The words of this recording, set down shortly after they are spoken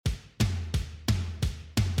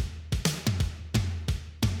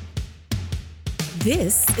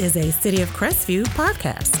This is a City of Crestview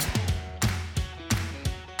podcast.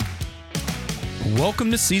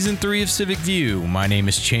 Welcome to Season 3 of Civic View. My name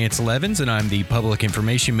is Chance Levins, and I'm the Public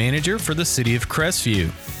Information Manager for the City of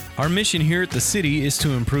Crestview. Our mission here at the city is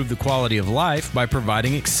to improve the quality of life by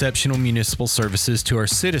providing exceptional municipal services to our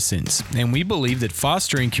citizens. And we believe that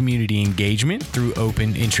fostering community engagement through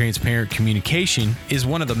open and transparent communication is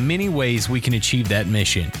one of the many ways we can achieve that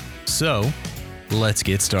mission. So, let's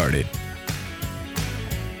get started.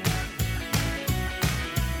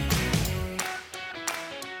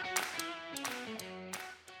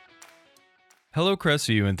 Hello,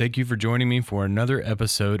 Crestview, and thank you for joining me for another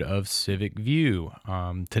episode of Civic View.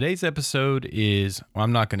 Today's episode is, well,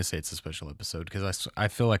 I'm not going to say it's a special episode because I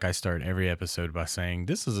feel like I start every episode by saying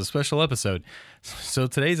this is a special episode. So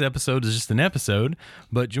today's episode is just an episode,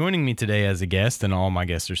 but joining me today as a guest, and all my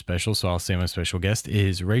guests are special, so I'll say my special guest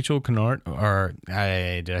is Rachel Kennard,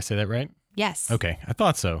 did I say that right? Yes. Okay, I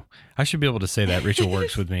thought so. I should be able to say that. Rachel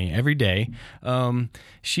works with me every day.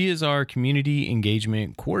 She is our Community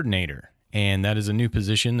Engagement Coordinator. And that is a new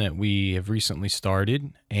position that we have recently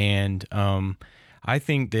started. And I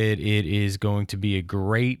think that it is going to be a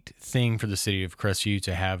great thing for the city of Crestview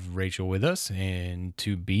to have Rachel with us and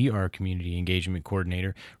to be our community engagement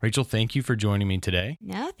coordinator. Rachel, thank you for joining me today.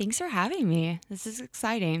 No, thanks for having me. This is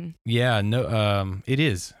exciting. Yeah, no, it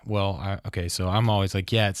is. Well, okay, so I'm always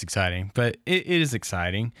like, yeah, it's exciting, but it is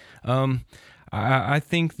exciting. I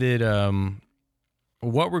think that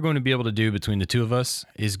what we're going to be able to do between the two of us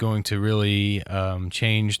is going to really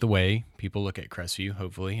change the way people look at Crestview,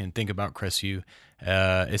 hopefully, and think about Crestview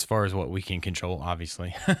as far as what we can control,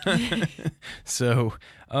 obviously. So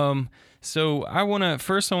I want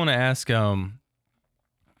to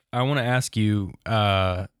ask you,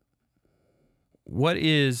 what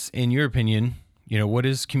is, in your opinion, what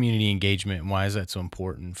is community engagement, and why is that so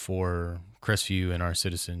important for Crestview and our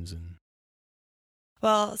citizens?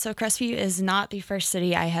 Well, so Crestview is not the first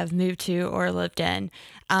city I have moved to or lived in.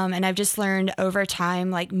 And I've just learned over time,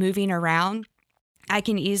 like moving around, I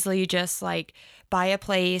can easily just like buy a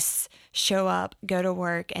place, show up, go to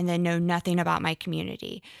work, and then know nothing about my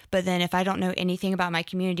community. But then if I don't know anything about my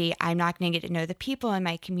community, I'm not going to get to know the people in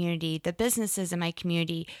my community, the businesses in my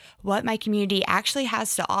community, what my community actually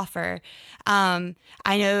has to offer. I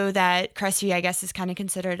know that Crestview, I guess, is kind of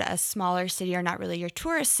considered a smaller city or not really your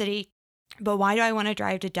tourist city. But why do I want to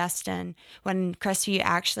drive to Destin when Crestview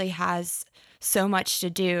actually has so much to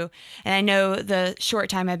do? And I know the short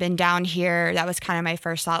time I've been down here, that was kind of my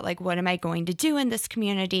first thought, like, what am I going to do in this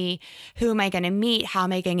community? Who am I going to meet? How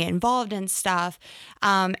am I going to get involved in stuff?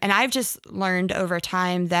 And I've just learned over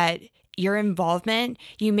time that your involvement,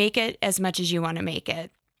 you make it as much as you want to make it.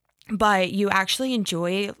 But you actually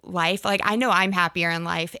enjoy life. Like, I know I'm happier in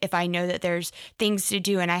life if I know that there's things to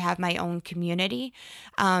do and I have my own community.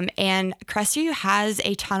 And Crestview has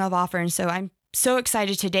a ton of offers. So I'm so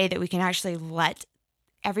excited today that we can actually let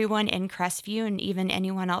everyone in Crestview and even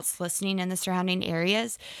anyone else listening in the surrounding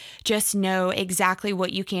areas just know exactly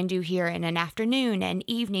what you can do here in an afternoon and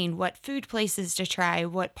evening, what food places to try,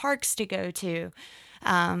 what parks to go to.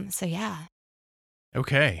 So yeah.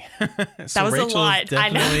 Okay. So that was Rachel's a lot.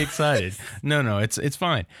 Definitely excited. No, it's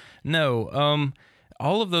fine. No,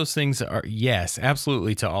 all of those things are, yes,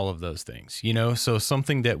 absolutely to all of those things, so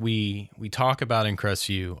something that we talk about in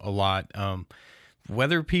Crestview a lot,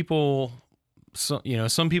 whether people,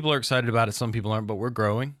 some people are excited about it, some people aren't, but we're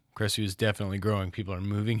growing. Crestview is definitely growing. People are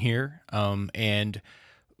moving here. And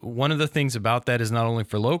one of the things about that is not only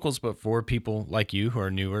for locals, but for people like you who are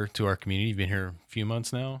newer to our community. You've been here a few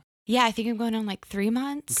months now. Yeah, I think I'm going on like 3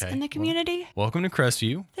 months in the community. Well, welcome to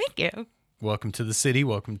Crestview. Thank you. Welcome to the city.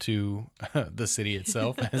 Welcome to the city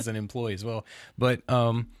itself as an employee as well. But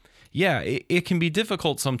it can be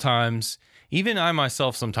difficult sometimes. Even I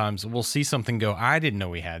myself sometimes will see something go, I didn't know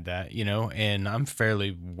we had that, and I'm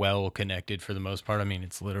fairly well connected for the most part. I mean,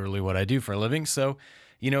 it's literally what I do for a living. So,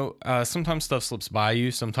 sometimes stuff slips by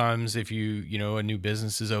you. Sometimes if a new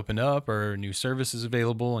business is opened up or a new service is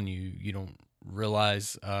available and you don't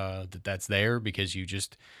realize that's there because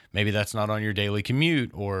maybe that's not on your daily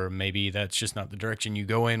commute, or maybe that's just not the direction you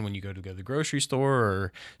go in when you go to the grocery store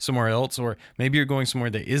or somewhere else, or maybe you're going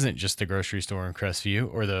somewhere that isn't just the grocery store in Crestview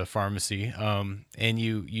or the pharmacy, and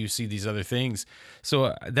you see these other things.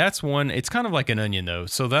 So that's one. It's kind of like an onion though.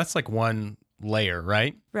 So that's like one layer,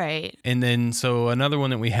 right? Right. And then so another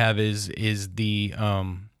one that we have is the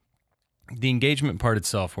engagement part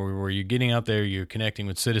itself, where you're getting out there, you're connecting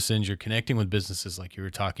with citizens, you're connecting with businesses like you were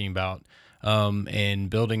talking about. and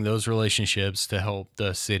building those relationships to help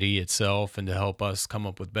the city itself and to help us come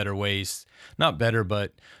up with better ways, not better,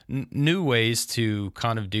 but new ways to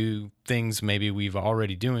kind of do things maybe we've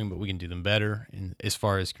already doing, but we can do them better in, as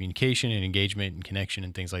far as communication and engagement and connection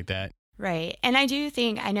and things like that. Right. And I do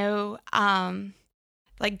think, I know,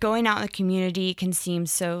 like going out in the community can seem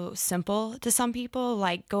so simple to some people,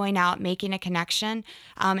 like going out, making a connection.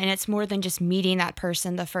 And it's more than just meeting that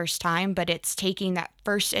person the first time, but it's taking that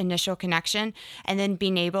first initial connection and then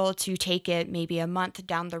being able to take it maybe a month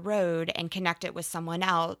down the road and connect it with someone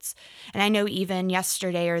else. And I know even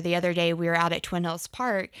yesterday or the other day, we were out at Twin Hills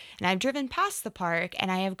Park, and I've driven past the park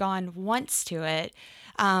and I have gone once to it.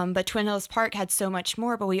 But Twin Hills Park had so much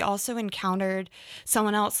more, but we also encountered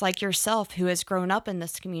someone else like yourself who has grown up in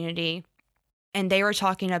this community. And they were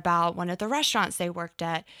talking about one of the restaurants they worked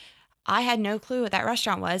at. I had no clue what that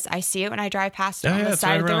restaurant was. I see it when I drive past it on the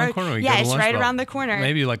side of the road. Yeah, it's right around the corner.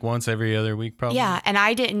 Maybe like once every other week, probably. Yeah, and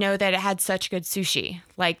I didn't know that it had such good sushi.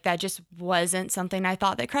 Like, that just wasn't something I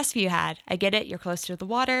thought that Crestview had. I get it. You're close to the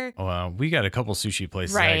water. Well, we got a couple sushi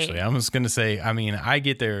places, actually. I was going to say, I mean, I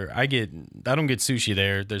don't get sushi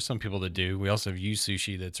there. There's some people that do. We also have Yu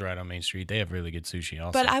Sushi that's right on Main Street. They have really good sushi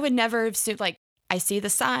also. But I would never have, like, I see the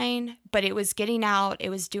sign, but it was getting out. It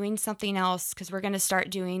was doing something else, because we're going to start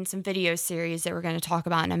doing some video series that we're going to talk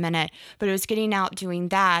about in a minute. But it was getting out, doing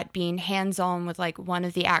that, being hands-on with like one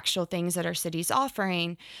of the actual things that our city's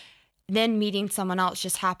offering. Then meeting someone else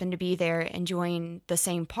just happened to be there, enjoying the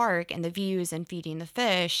same park and the views and feeding the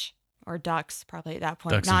fish, or ducks probably at that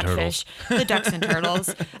point, ducks not and fish, the ducks and turtles,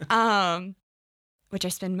 which I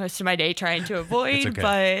spend most of my day trying to avoid.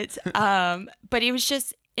 Okay. But it was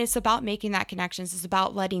just, it's about making that connections. It's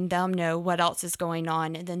about letting them know what else is going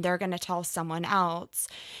on, and then they're going to tell someone else.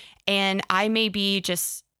 And I may be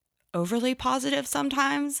just overly positive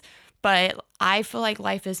sometimes, but I feel like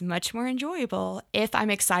life is much more enjoyable if I'm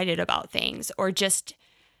excited about things or just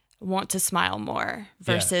want to smile more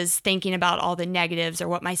versus thinking about all the negatives or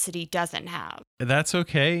what my city doesn't have. That's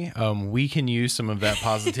okay. We can use some of that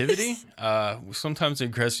positivity. Sometimes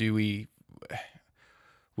in Crestview,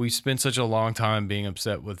 we spent such a long time being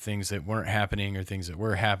upset with things that weren't happening or things that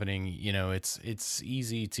were happening. You know, it's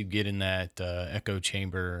easy to get in that echo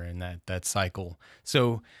chamber and that cycle.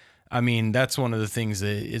 So, I mean, that's one of the things that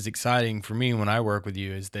is exciting for me when I work with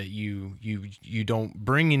you, is that you don't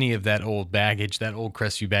bring any of that old baggage, that old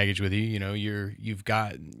Crestview baggage with you. You know, you've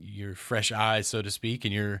got your fresh eyes, so to speak,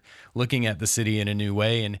 and you're looking at the city in a new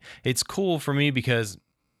way. And it's cool for me because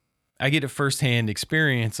I get a firsthand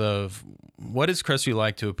experience of what is Crestview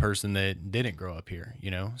like to a person that didn't grow up here, you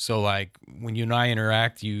know? So like when you and I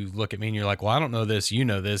interact, you look at me and you're like, well, I don't know this, you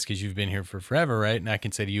know this because you've been here for forever, right? And I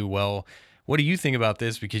can say to you, well, what do you think about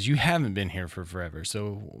this? Because you haven't been here for forever.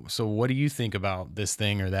 So what do you think about this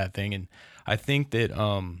thing or that thing? And I think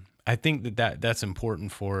that that's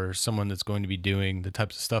important for someone that's going to be doing the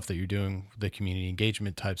types of stuff that you're doing, the community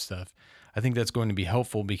engagement type stuff. I think that's going to be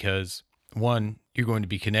helpful because, one, you're going to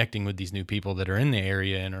be connecting with these new people that are in the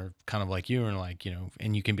area and are kind of like you, and like, you know,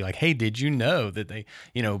 and you can be like, hey, did you know that they,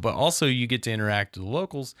 you know, but also you get to interact with the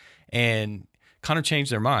locals and kind of change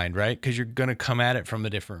their mind, right? Because you're going to come at it from a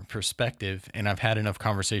different perspective. And I've had enough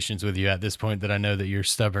conversations with you at this point that I know that you're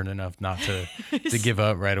stubborn enough not to give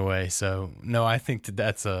up right away. So no, I think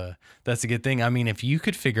that's a good thing. I mean, if you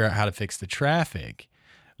could figure out how to fix the traffic,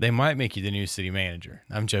 they might make you the new city manager.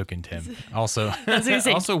 I'm joking, Tim. Also,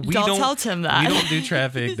 we don't tell Tim that. We don't do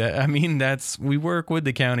traffic. We work with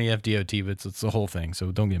the county FDOT, but it's the whole thing.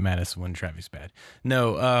 So don't get mad at us when traffic's bad.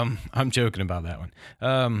 No, I'm joking about that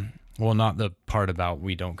one. Well, not the part about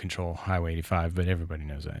we don't control Highway 85, but everybody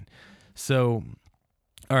knows that. So,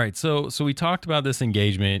 all right. So we talked about this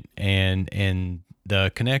engagement and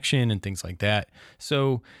the connection and things like that.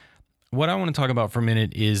 So what I want to talk about for a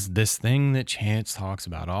minute is this thing that Chance talks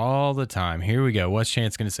about all the time. Here we go. What's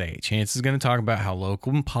Chance going to say? Chance is going to talk about how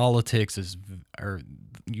local politics or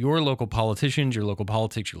your local politicians, your local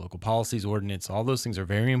politics, your local policies, ordinance, all those things are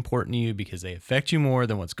very important to you because they affect you more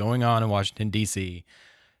than what's going on in Washington, D.C.,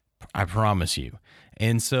 I promise you.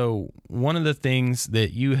 And so one of the things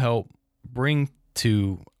that you help bring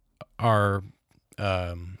to our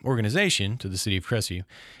organization, to the city of Crestview,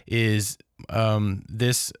 is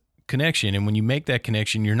this connection. And when you make that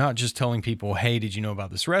connection, you're not just telling people, hey, did you know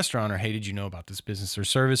about this restaurant? Or hey, did you know about this business or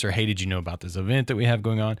service? Or hey, did you know about this event that we have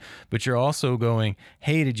going on? But you're also going,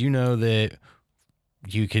 hey, did you know that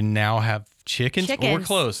you can now have chickens? Or we're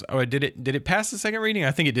close. Oh, did it pass the second reading?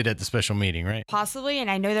 I think it did at the special meeting, right? Possibly. And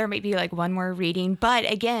I know there might be like one more reading, but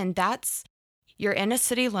again, you're in a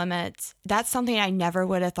city limits. That's something I never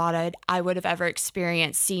would have thought I would have ever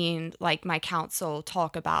experienced, seeing like my council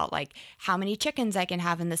talk about like how many chickens I can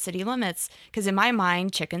have in the city limits. Because in my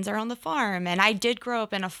mind, chickens are on the farm. And I did grow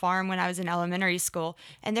up in a farm when I was in elementary school,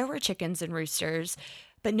 and there were chickens and roosters,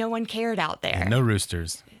 but no one cared out there. No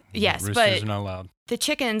roosters. Yes, roosters but are not allowed. The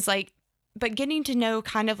chickens, like, but getting to know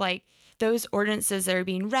kind of like those ordinances that are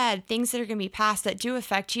being read, things that are going to be passed that do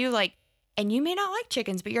affect you, like, and you may not like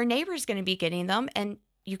chickens, but your neighbor's going to be getting them, and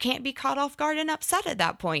you can't be caught off guard and upset at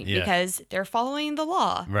that point because they're following the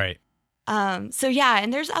law. Right. So yeah,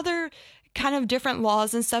 and there's other kind of different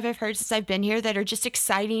laws and stuff I've heard since I've been here that are just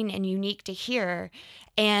exciting and unique to hear.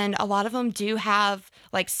 And a lot of them do have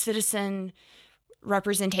like citizen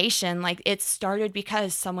representation. Like it started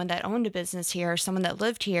because someone that owned a business here, someone that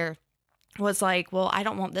lived here, was like, well, I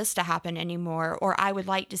don't want this to happen anymore, or I would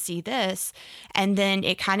like to see this. And then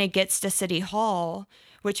it kind of gets to City Hall,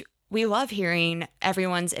 which we love hearing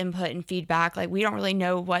everyone's input and feedback. Like, we don't really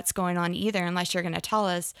know what's going on either unless you're going to tell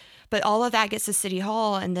us. But all of that gets to City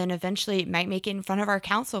Hall, and then eventually it might make it in front of our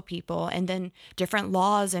council people, and then different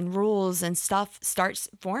laws and rules and stuff starts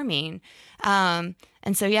forming. And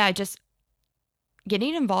so, yeah, just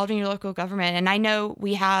getting involved in your local government. And I know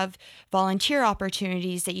we have volunteer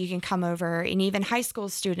opportunities that you can come over, and even high school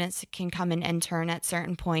students can come and intern at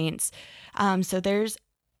certain points. So there's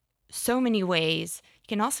so many ways. You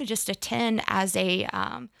can also just attend as a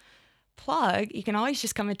plug. You can always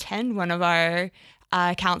just come attend one of our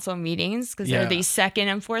council meetings, because they're the second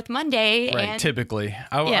and fourth Monday. Right. And typically,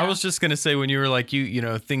 I was just gonna say, when you were like, you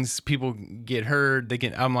know, things, people get heard.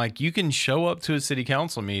 I'm like, you can show up to a city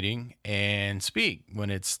council meeting and speak when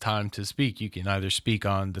it's time to speak. You can either speak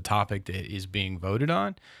on the topic that is being voted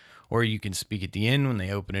on, or you can speak at the end when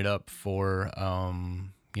they open it up for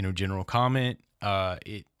general comment.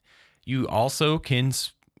 You also can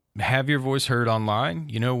have your voice heard online.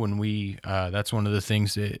 You know, when we, that's one of the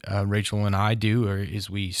things that Rachel and I do, is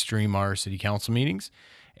we stream our city council meetings,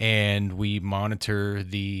 and we monitor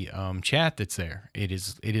the chat that's there. It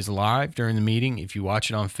is live during the meeting. If you watch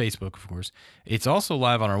it on Facebook, of course, it's also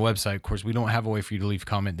live on our website. Of course, we don't have a way for you to leave a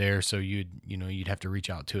comment there, so you'd have to reach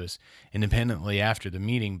out to us independently after the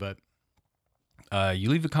meeting. But you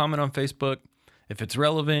leave a comment on Facebook. If it's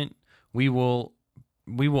relevant, we will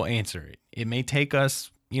answer it. It may take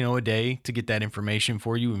us a day to get that information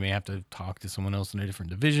for you. We may have to talk to someone else in a different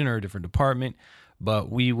division or a different department, but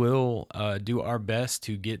we will do our best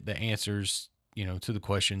to get the answers, to the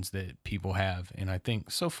questions that people have. And I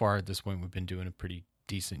think so far at this point, we've been doing a pretty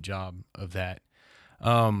decent job of that.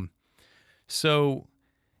 So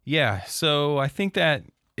I think that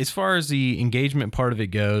as far as the engagement part of it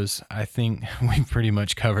goes, I think we've pretty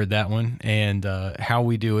much covered that one, and how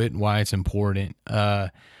we do it, why it's important.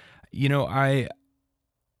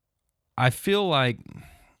 I feel like,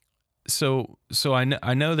 so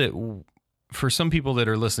I know that for some people that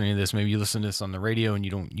are listening to this, maybe you listen to this on the radio and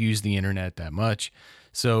you don't use the internet that much.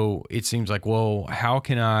 So it seems like, well, how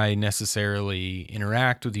can I necessarily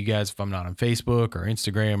interact with you guys if I'm not on Facebook or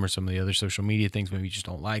Instagram or some of the other social media things? Maybe you just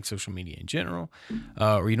don't like social media in general,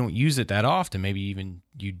 or you don't use it that often. Maybe even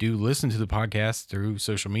you do listen to the podcast through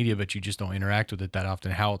social media, but you just don't interact with it that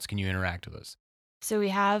often. How else can you interact with us? So we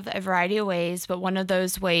have a variety of ways, but one of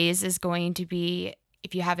those ways is going to be,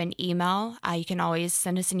 if you have an email, you can always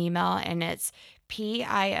send us an email, and it's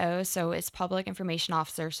PIO, so it's Public Information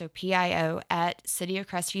Officer, so PIO at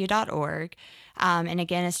cityofcrestview.org. And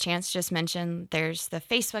again, as Chance just mentioned, there's the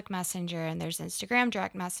Facebook Messenger and there's Instagram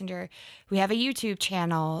Direct Messenger. We have a YouTube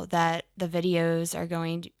channel that the videos are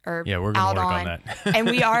going we're going to work on that. And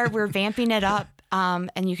we're vamping it up.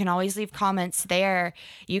 And you can always leave comments there.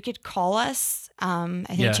 You could call us. I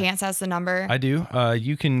think Chance has the number. I do.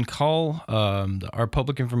 You can call our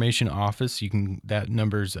public information office. That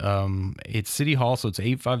number's it's City Hall, so it's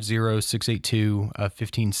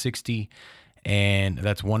 850-682-1560, and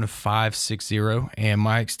that's 1560. And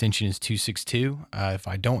my extension is 262. If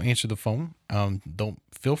I don't answer the phone, don't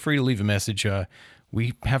feel free to leave a message.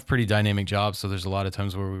 We have pretty dynamic jobs, so there's a lot of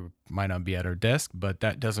times where we might not be at our desk, but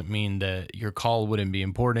that doesn't mean that your call wouldn't be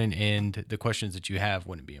important and the questions that you have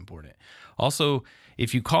wouldn't be important. Also,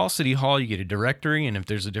 if you call City Hall, you get a directory, and if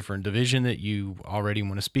there's a different division that you already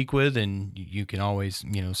want to speak with, and you can always,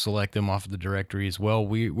 select them off of the directory as well.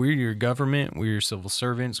 We're your government. We're your civil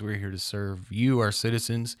servants. We're here to serve you, our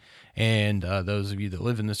citizens, and those of you that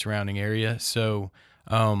live in the surrounding area. So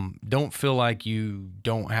don't feel like you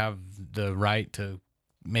don't have the right to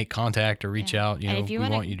make contact or reach out. And if we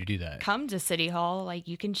want you to do that. Come to City Hall, like,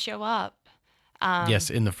 you can show up. Yes,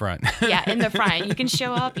 in the front. In the front. You can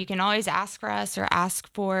show up. You can always ask for us or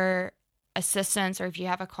ask for assistance or if you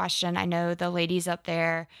have a question, I know the ladies up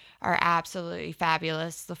there are absolutely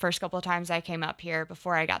fabulous. The first couple of times I came up here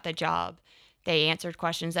before I got the job, they answered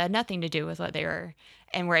questions that had nothing to do with what they were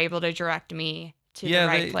and were able to direct me to the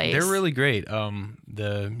right place. They're really great.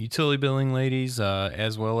 The utility billing ladies,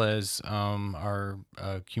 as well as our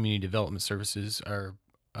community development services are,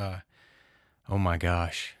 oh my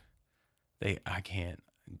gosh, I can't.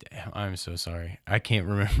 I'm so sorry. I can't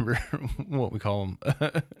remember what we call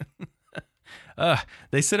them.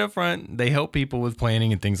 They sit up front. They help people with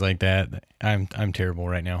planning and things like that. I'm terrible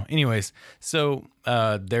right now. Anyways, so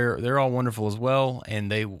they're all wonderful as well.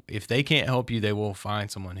 And if they can't help you, they will find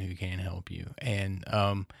someone who can help you. And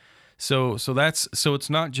so it's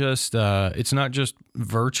not just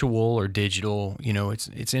virtual or digital.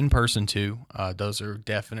 It's in person too. Those are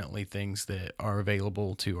definitely things that are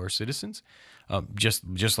available to our citizens.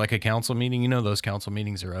 Just like a council meeting, those council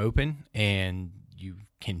meetings are open and you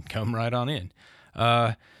can come right on in.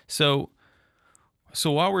 So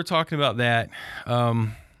while we're talking about that,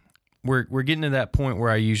 we're getting to that point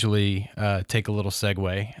where I usually take a little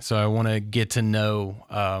segue. So I want to get to know,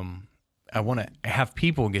 I want to have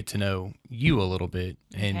people get to know you a little bit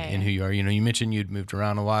and who you are. You mentioned you'd moved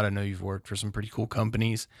around a lot. I know you've worked for some pretty cool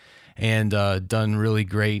companies and done really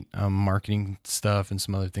great marketing stuff and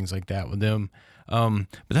some other things like that with them. But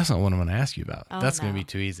that's not what I'm going to ask you about. That's going to be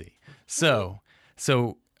too easy. So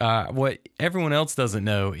what everyone else doesn't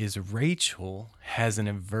know is Rachel has an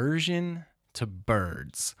aversion to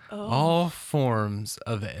birds, all forms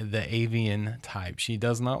of the avian type. She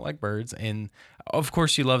does not like birds. And of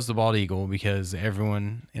course she loves the bald eagle because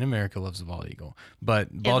everyone in America loves the bald eagle, but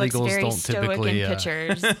bald eagles don't typically, in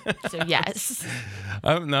pictures. So yes.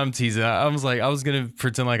 I'm teasing. I was going to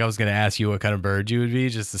pretend like I was going to ask you what kind of bird you would be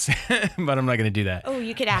just to say, but I'm not going to do that. Oh,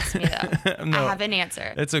 you could ask me though. No, I have an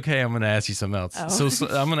answer. It's okay. I'm going to ask you something else. So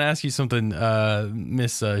I'm going to ask you something,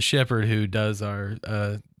 Miss Shepard, who does our,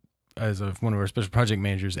 one of our special project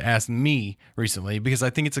managers asked me recently, because I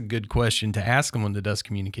think it's a good question to ask someone that does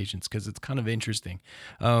communications because it's kind of interesting.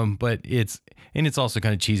 But it's also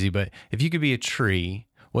kind of cheesy, but if you could be a tree,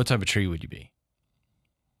 what type of tree would you be?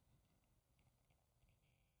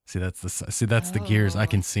 See, that's the gears. I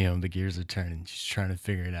can see them. The gears are turning. She's trying to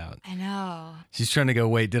figure it out. I know. She's trying to go,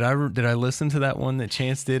 wait, did I listen to that one that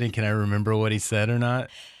Chance did? And can I remember what he said or not?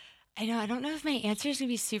 I know. I don't know if my answer is going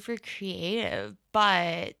to be super creative,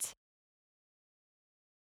 but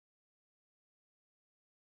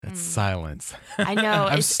that's silence. I know.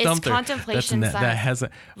 It's contemplation silence. That has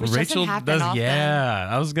Rachel does. Often. Yeah,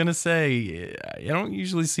 I was gonna say I don't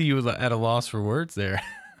usually see you at a loss for words there.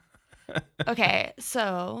 Okay,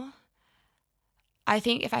 so I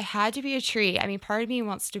think if I had to be a tree, I mean, part of me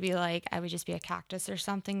wants to be like I would just be a cactus or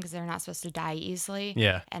something because they're not supposed to die easily.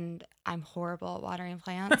 Yeah. And I'm horrible at watering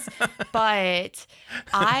plants, but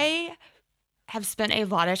I have spent a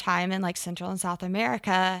lot of time in like Central and South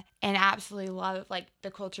America and absolutely love the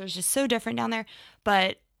culture is just so different down there.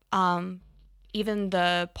 But even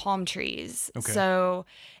the palm trees. Okay. So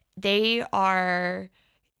they are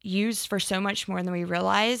used for so much more than we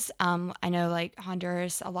realize. I know like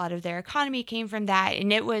Honduras, a lot of their economy came from that.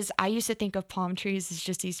 And I used to think of palm trees as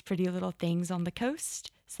just these pretty little things on the coast.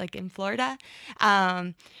 It's like in Florida.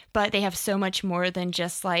 But they have so much more than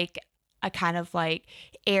just like a kind of like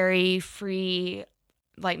airy, free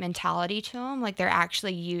like mentality to them. Like they're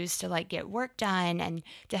actually used to like get work done and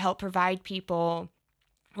to help provide people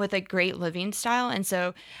with a great living style. And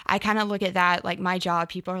so I kind of look at that like my job.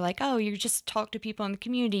 People are like, oh, you just talk to people in the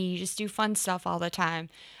community. You just do fun stuff all the time.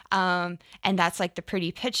 And that's like the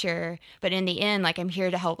pretty picture. But in the end, like I'm here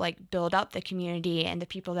to help like build up the community and the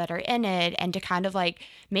people that are in it and to kind of like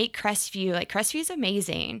make Crestview, like Crestview is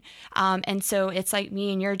amazing. And so it's like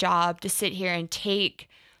me and your job to sit here and take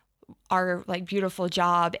our like beautiful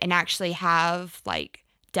job and actually have like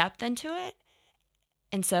depth into it.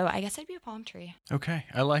 And so I guess I'd be a palm tree. Okay.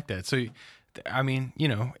 I like that. So, I mean,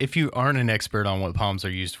 if you aren't an expert on what palms are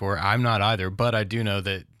used for, I'm not either, but I do know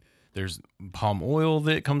that there's palm oil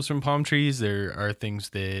that comes from palm trees. There are things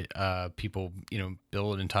that people,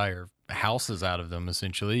 build entire houses out of them,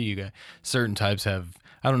 essentially. You got certain types have,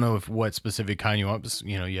 I don't know what specific kind you want, but,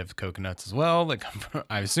 you have coconuts as well that come from,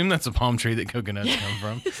 I assume that's a palm tree that coconuts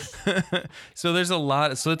come from. So there's a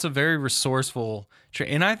lot. So it's a very resourceful tree.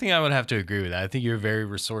 And I think I would have to agree with that. I think you're a very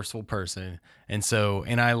resourceful person.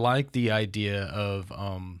 And I like the idea of,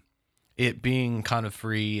 it being kind of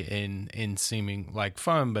free and seeming like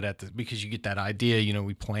fun, but because you get that idea,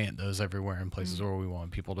 we plant those everywhere in places where we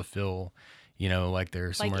want people to feel, like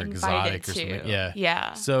they're somewhere exotic or something. Yeah.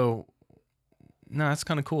 Yeah. So No, that's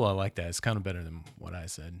kind of cool. I like that. It's kind of better than what I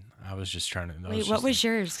said. I was just trying to. Wait, what was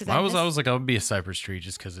yours? I was like, I would be a cypress tree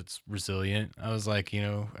just because it's resilient. I was like,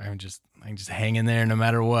 I can just hang in there no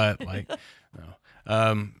matter what. Like,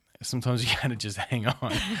 no. Sometimes you gotta just hang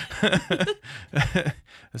on,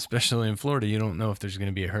 especially in Florida. You don't know if there's going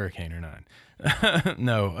to be a hurricane or not.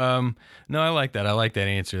 No, I like that. I like that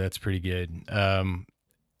answer. That's pretty good.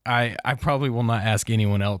 I probably will not ask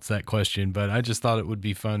anyone else that question, but I just thought it would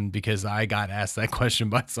be fun because I got asked that question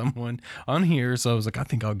by someone on here. So I was like, I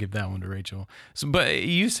think I'll give that one to Rachel. So, but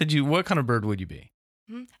you said what kind of bird would you be?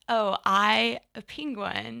 Oh, a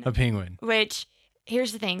penguin. A penguin. Which,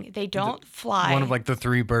 here's the thing. They don't fly. One of like the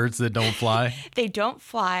 3 birds that don't fly. They don't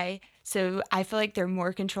fly. So I feel like they're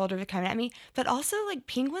more controlled over coming at me. But also, like,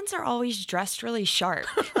 penguins are always dressed really sharp.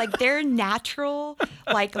 Like, their natural,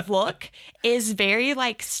 like, look is very,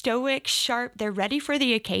 like, stoic, sharp. They're ready for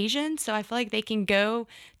the occasion. So I feel like they can go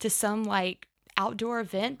to some, like, outdoor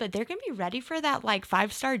event, but they're going to be ready for that, like,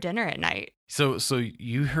 5-star dinner at night. So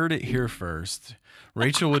you heard it here first.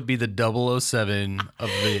 Rachel would be the 007 of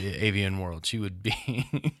the avian world. She would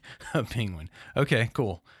be a penguin. Okay,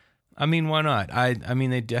 cool. I mean, why not? I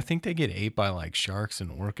think they get ate by like sharks and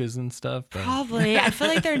orcas and stuff. But... Probably. I feel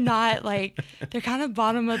like they're not like, they're kind of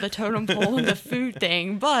bottom of the totem pole in the food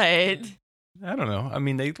thing, but I don't know. I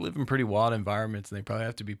mean, they live in pretty wild environments and they probably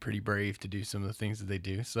have to be pretty brave to do some of the things that they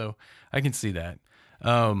do. So I can see that.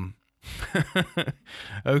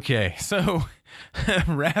 Okay, so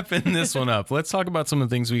wrapping this one up, let's talk about some of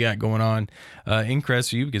the things we got going on in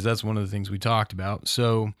Crestview, because that's one of the things we talked about.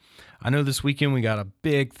 So I know this weekend we got a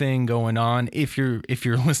big thing going on. If you're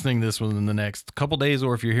listening to this within the next couple days,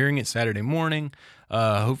 or if you're hearing it Saturday morning,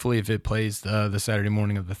 hopefully if it plays the Saturday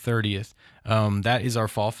morning of the 30th, that is our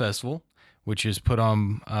fall festival, which is put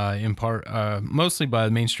on in part mostly by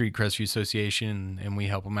the Main Street Crestview Association, and we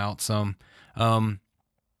help them out some.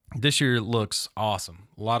 This year looks awesome.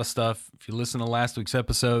 A lot of stuff. If you listen to last week's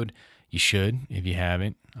episode, you should. If you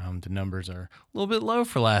haven't, the numbers are a little bit low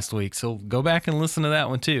for last week, so go back and listen to that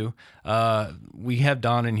one too. We have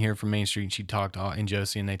Dawn in here from Main Street, and she talked and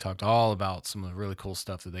Josie, and they talked all about some of the really cool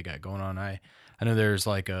stuff that they got going on. I know there's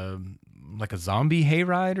like a zombie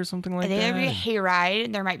hayride or something like that. There'll be a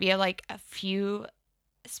hayride. There might be a few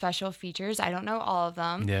special features. I don't know all of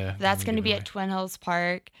them. Yeah, that's going to be at Twin Hills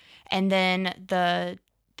Park, and then the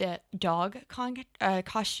dog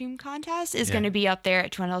costume contest is going to be up there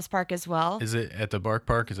at Twin Hills Park as well. Is it at the Bark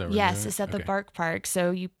Park? Is that right? Yes, it's at the Bark Park. So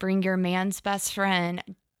you bring your man's best friend,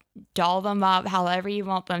 doll them up however you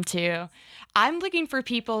want them to. I'm looking for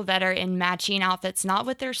people that are in matching outfits, not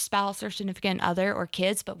with their spouse or significant other or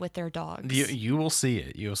kids, but with their dogs. You will see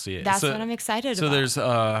it. You'll see it. That's what I'm excited about. So there's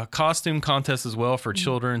a costume contest as well for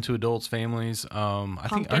children to adults, families. I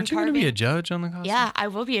think, aren't you going to be a judge on the costume? Yeah, I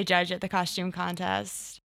will be a judge at the costume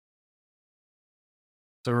contest.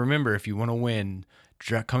 So remember, if you want to win,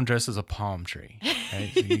 come dressed as a palm tree.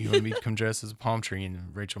 Right? So you want to come dressed as a palm tree,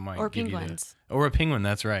 and Rachel might give penguins. Or a penguin.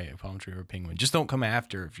 That's right, a palm tree or a penguin. Just don't come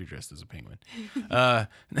after if you're dressed as a penguin.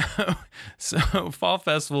 So Fall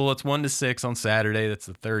Festival, it's 1 to 6 on Saturday. That's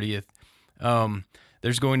the 30th.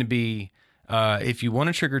 There's going to be, if you want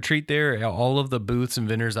to trick or treat there, all of the booths and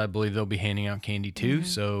vendors, I believe they'll be handing out candy too. Mm-hmm.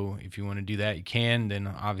 So if you want to do that, you can. Then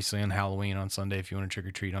obviously on Halloween on Sunday, if you want to trick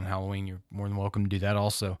or treat on Halloween, you're more than welcome to do that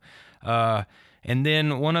also. And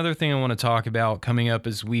then one other thing I want to talk about coming up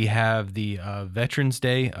is we have the Veterans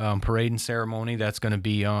Day parade and ceremony. That's going to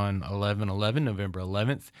be on November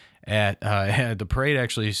 11th. At the parade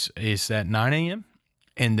actually is at 9 a.m.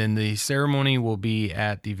 And then the ceremony will be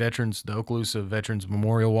at the Okaloosa Veterans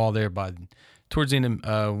Memorial Wall there towards the end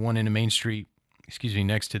of, one end of Main Street,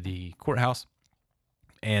 next to the courthouse.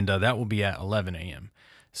 And that will be at 11 a.m.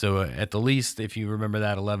 So at the least, if you remember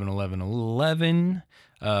that, 11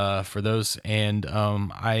 for those. And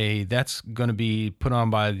that's going to be put on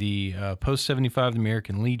by the Post 75, the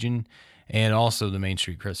American Legion, and also the Main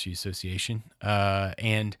Street Crestview Association.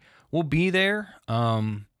 And we'll be there.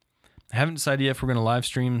 I haven't decided yet if we're going to live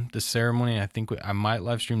stream the ceremony. I think I might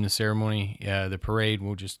live stream the ceremony. The parade,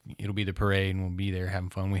 it'll be the parade, and we'll be there having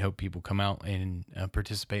fun. We hope people come out and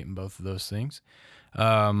participate in both of those things.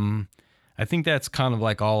 I think that's kind of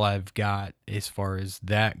like all I've got as far as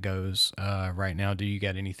that goes right now. Do you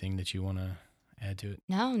got anything that you want to add to it?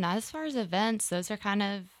 No, not as far as events. Those are kind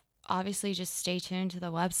of, obviously just stay tuned to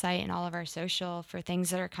the website and all of our social for things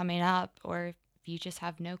that are coming up, or if you just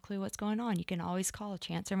have no clue what's going on, you can always call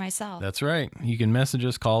Chance or myself. That's right. You can message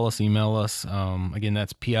us, call us, email us. Again,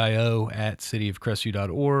 that's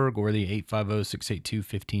PIO@cityofcrestview.org or the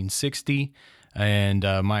 850-682-1560. And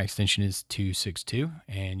my extension is 262,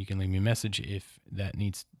 and you can leave me a message if that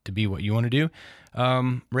needs to be what you want to do.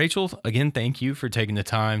 Rachel, again, thank you for taking the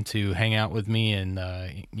time to hang out with me and,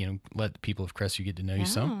 let the people of Crestview get to know you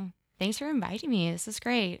some. Thanks for inviting me. This is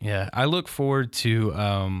great. Yeah, I look forward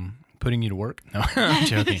to putting you to work. No, I'm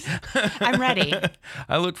joking. I'm ready.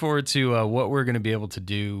 I look forward to what we're going to be able to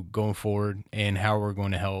do going forward and how we're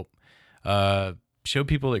going to help show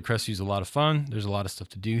people that Crestview is a lot of fun. There's a lot of stuff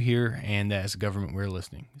to do here, and that as a government, we're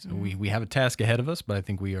listening. So we have a task ahead of us, but I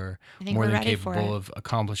think we are more than capable of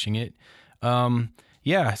accomplishing it.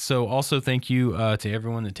 So also thank you to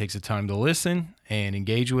everyone that takes the time to listen and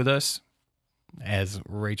engage with us, as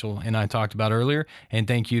Rachel and I talked about earlier. And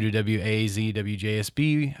thank you to WAAZ,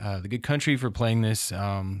 WJSB, The Good Country, for playing this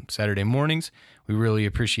Saturday mornings. We really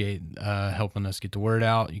appreciate helping us get the word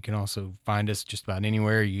out. You can also find us just about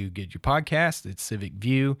anywhere you get your podcast. It's Civic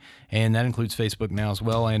View, and that includes Facebook now as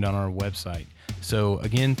well, and on our website. So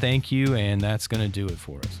again, thank you, and that's going to do it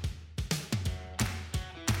for us.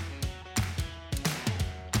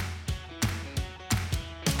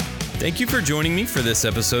 Thank you for joining me for this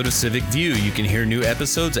episode of Civic View. You can hear new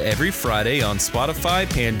episodes every Friday on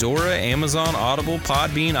Spotify, Pandora, Amazon, Audible,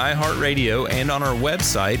 Podbean, iHeartRadio, and on our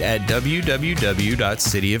website at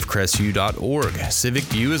www.cityofcrestview.org. Civic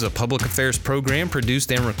View is a public affairs program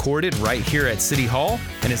produced and recorded right here at City Hall,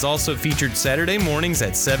 and it's also featured Saturday mornings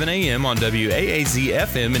at 7 a.m. on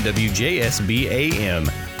WAAZ-FM and WJSB-AM.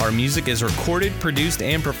 Our music is recorded, produced,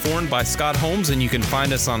 and performed by Scott Holmes, and you can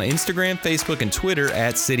find us on Instagram, Facebook, and Twitter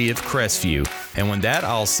at City of Crestview. And with that,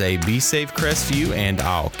 I'll say be safe, Crestview, and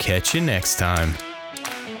I'll catch you next time.